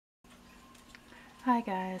Hi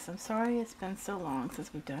guys, I'm sorry it's been so long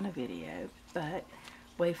since we've done a video, but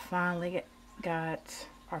we finally got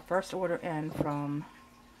our first order in from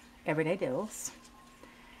Everyday Deals,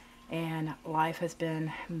 and life has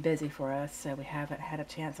been busy for us, so we haven't had a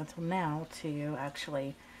chance until now to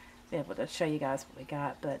actually be able to show you guys what we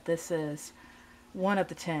got. But this is one of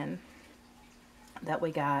the 10 that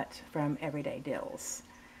we got from Everyday Deals,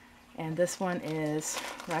 and this one is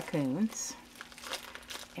Raccoons.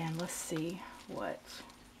 And let's see what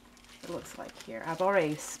it looks like here. I've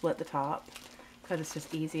already split the top because it's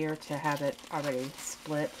just easier to have it already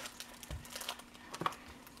split.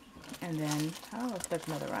 And then, oh, there's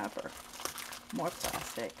another wrapper. More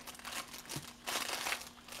plastic.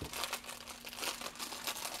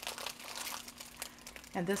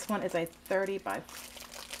 And this one is a 30 by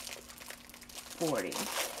 40.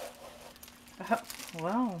 Oh,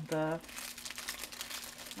 well,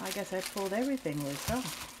 I guess I pulled everything loose, huh?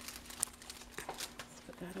 Let's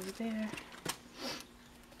put that over there.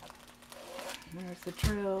 There's the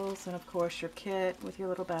drills, and of course your kit with your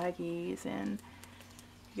little baggies and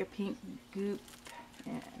your pink goop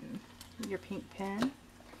and your pink pen.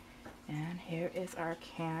 And here is our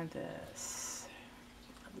canvas.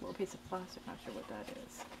 A little piece of plastic, not sure what that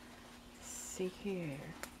is. Let's see here.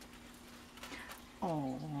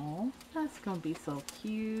 Oh, that's gonna be so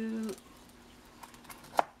cute.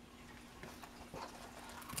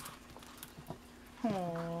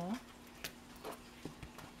 Aww.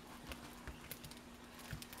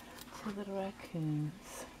 Two little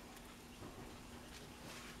raccoons.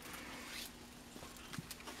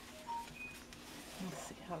 Let's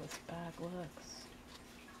see how this bag looks.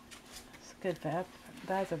 It's a good bag.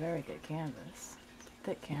 Bag's a very good canvas.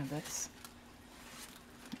 Thick canvas.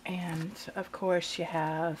 And of course you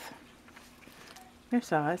have your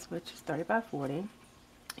size, which is 30 by 40.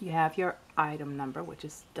 You have your item number, which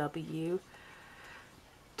is W260.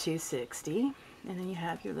 And then you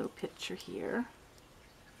have your little picture here.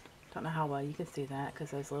 Don't know how well you can see that because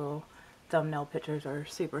those little thumbnail pictures are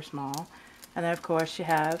super small. And then of course you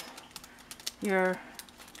have your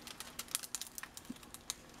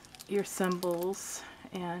symbols,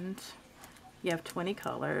 and you have 20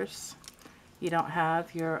 colors. You don't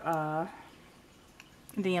have your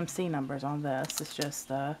DMC numbers on this. It's just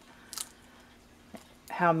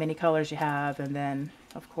how many colors you have, and then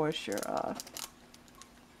of course your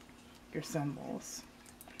symbols,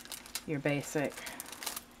 your basic.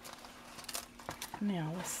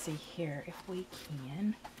 Now let's see here if we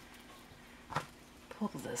can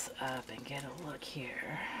pull this up and get a look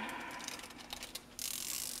here.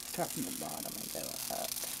 Start from the bottom and go up.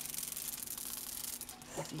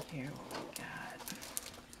 Let's see here what we got.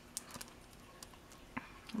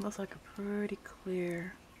 It looks like a pretty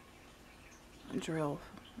clear drill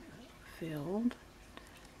field.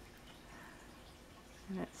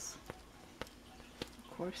 And it's, of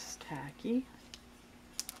course, tacky.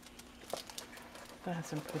 That has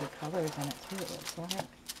some pretty colors in it too, it looks like.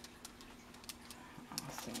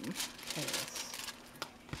 Awesome. Okay, let's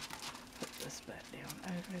put this back down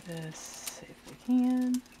over this, see if we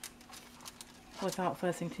can, without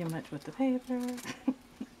fussing too much with the paper. And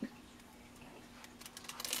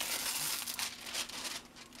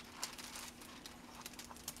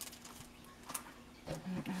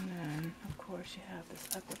then, of course, you have this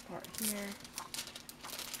upper part here.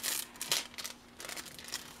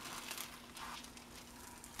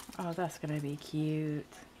 Oh, that's going to be cute.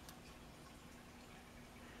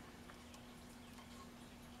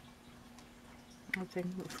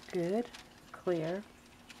 Everything looks good, clear.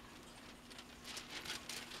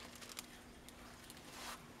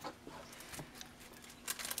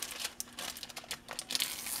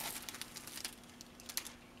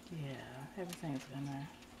 Yeah, everything's in there.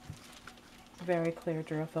 Very clear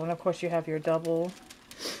drill field. And of course you have your double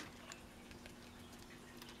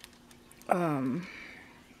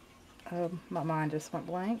my mind just went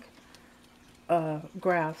blank.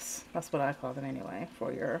 Graphs, that's what I call them anyway,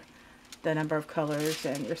 for the number of colors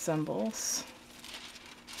and your symbols.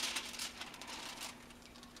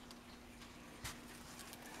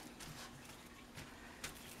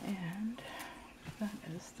 And that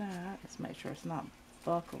is that. Let's make sure it's not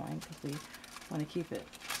buckling because we want to keep it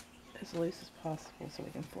as loose as possible so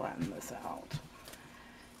we can flatten this out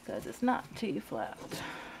because it's not too flat.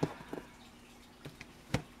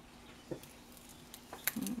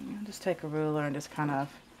 Just take a ruler and just kind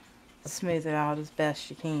of smooth it out as best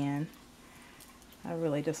you can. I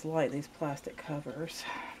really just like these plastic covers,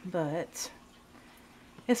 but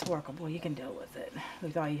it's workable. You can deal with it.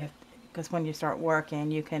 That's all you have, because when you start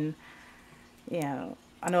working, you can, you know,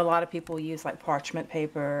 I know a lot of people use like parchment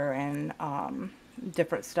paper and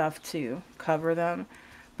different stuff to cover them.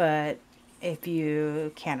 But if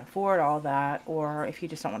you can't afford all that, or if you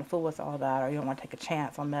just don't want to fool with all that, or you don't want to take a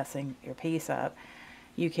chance on messing your piece up,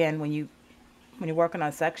 you can, when you're working on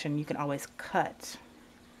a section, you can always cut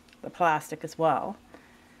the plastic as well.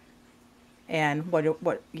 And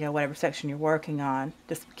whatever section you're working on,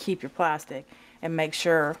 just keep your plastic and make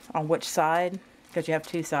sure on which side, because you have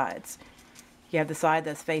two sides. You have the side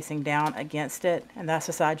that's facing down against it, and that's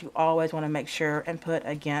the side you always want to make sure and put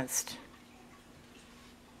against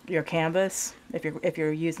your canvas if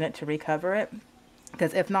you're using it to recover it,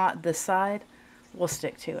 because if not, this side will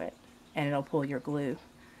stick to it and it'll pull your glue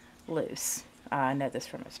loose. I know this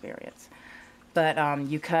from experience. But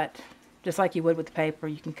you cut just like you would with the paper.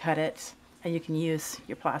 You can cut it and you can use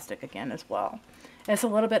your plastic again as well. It's a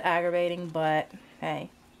little bit aggravating, but hey,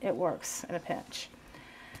 it works in a pinch.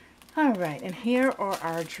 All right, and here are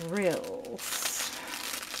our drills.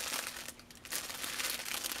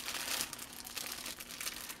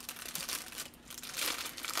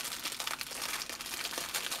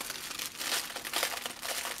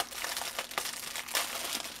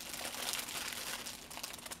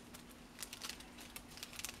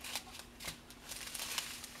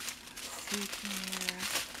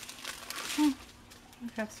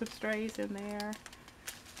 I have some strays in there.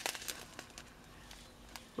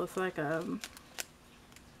 Looks like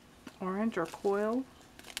orange or coil.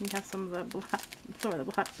 You have some of the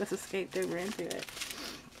black that's escaped over into it.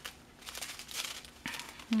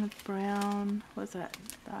 And it's brown. What's that?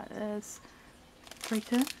 That is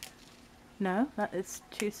 310. No, that is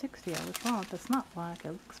 260. I was wrong. That's not black.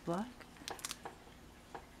 It looks black.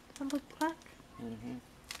 Does it look black? Mm-hmm.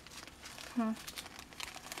 Huh.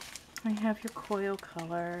 You have your coil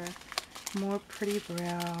color, more pretty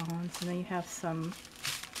browns, and then you have some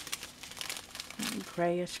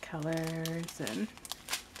grayish colors, and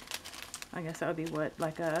I guess that would be what,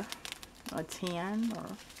 like a tan,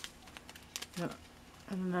 or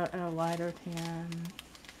a lighter tan,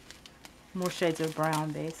 more shades of brown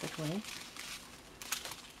basically,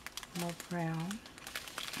 more brown.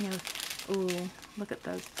 You know, ooh, look at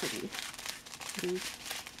those pretty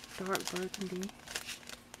dark burgundy.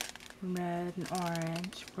 Red and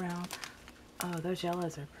orange, brown. Oh, those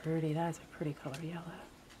yellows are pretty. That is a pretty color yellow.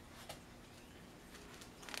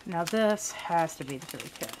 Now this has to be the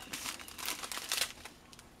 310s.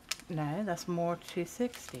 No, that's more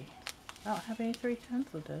 260. I don't have any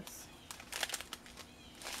 310s with this.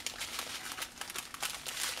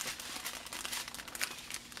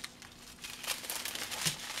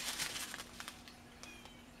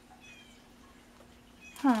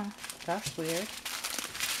 Huh, that's weird.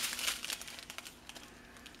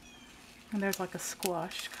 And there's like a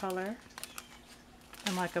squash color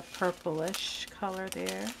and like a purplish color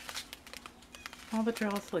there. All the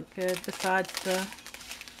drills look good besides the,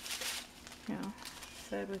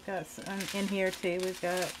 so we've got some in here too.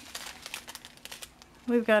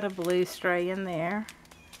 We've got a blue stray in there.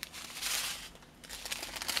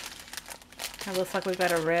 It looks like we've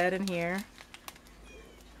got a red in here.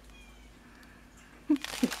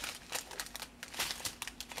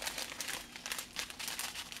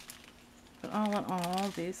 All in all,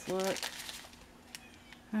 these look,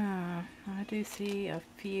 I do see a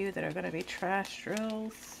few that are going to be trash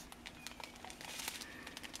drills.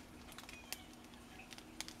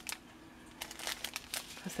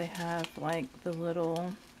 Because they have like the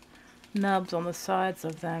little nubs on the sides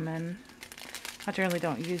of them, and I generally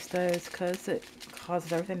don't use those because it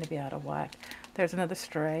causes everything to be out of whack. There's another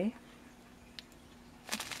stray.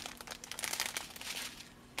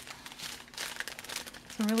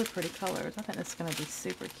 Some really pretty colors. I think this is going to be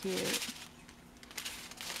super cute.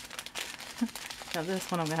 Now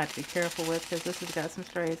this one I'm going to have to be careful with because this has got some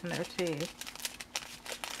strays in there too.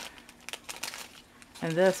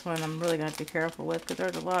 And this one I'm really going to have to be careful with because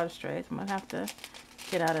there's a lot of strays. I'm going to have to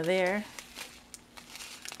get out of there.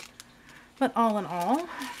 But all in all,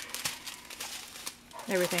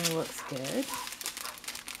 everything looks good.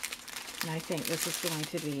 And I think this is going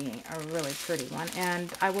to be a really pretty one.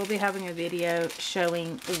 And I will be having a video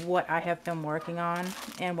showing what I have been working on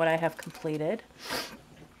and what I have completed.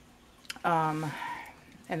 And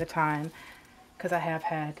the time. Because I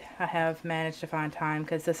have managed to find time.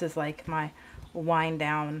 Because this is like my wind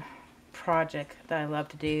down project that I love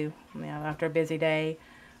to do. After a busy day,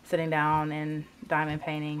 sitting down and diamond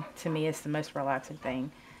painting, to me, is the most relaxing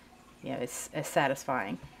thing. It's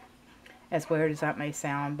satisfying. As weird as that may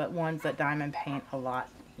sound, but ones that diamond paint a lot,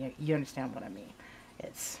 you understand what I mean.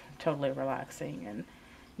 It's totally relaxing, and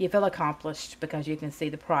you feel accomplished because you can see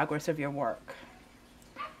the progress of your work.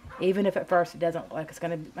 Even if at first it doesn't look like it's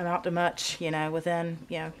going to amount to much, you know, within,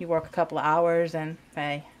 you know, you work a couple of hours and,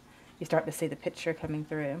 hey, you start to see the picture coming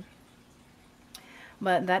through.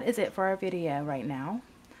 But that is it for our video right now.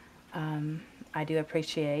 I do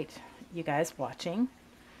appreciate you guys watching.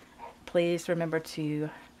 Please remember to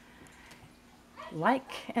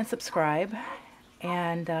like and subscribe,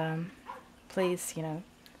 and please, you know,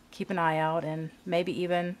 keep an eye out, and maybe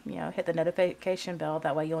even, you know, hit the notification bell.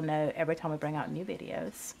 That way you'll know every time we bring out new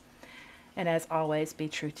videos. And as always, be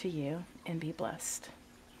true to you and be blessed.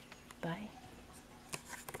 Bye.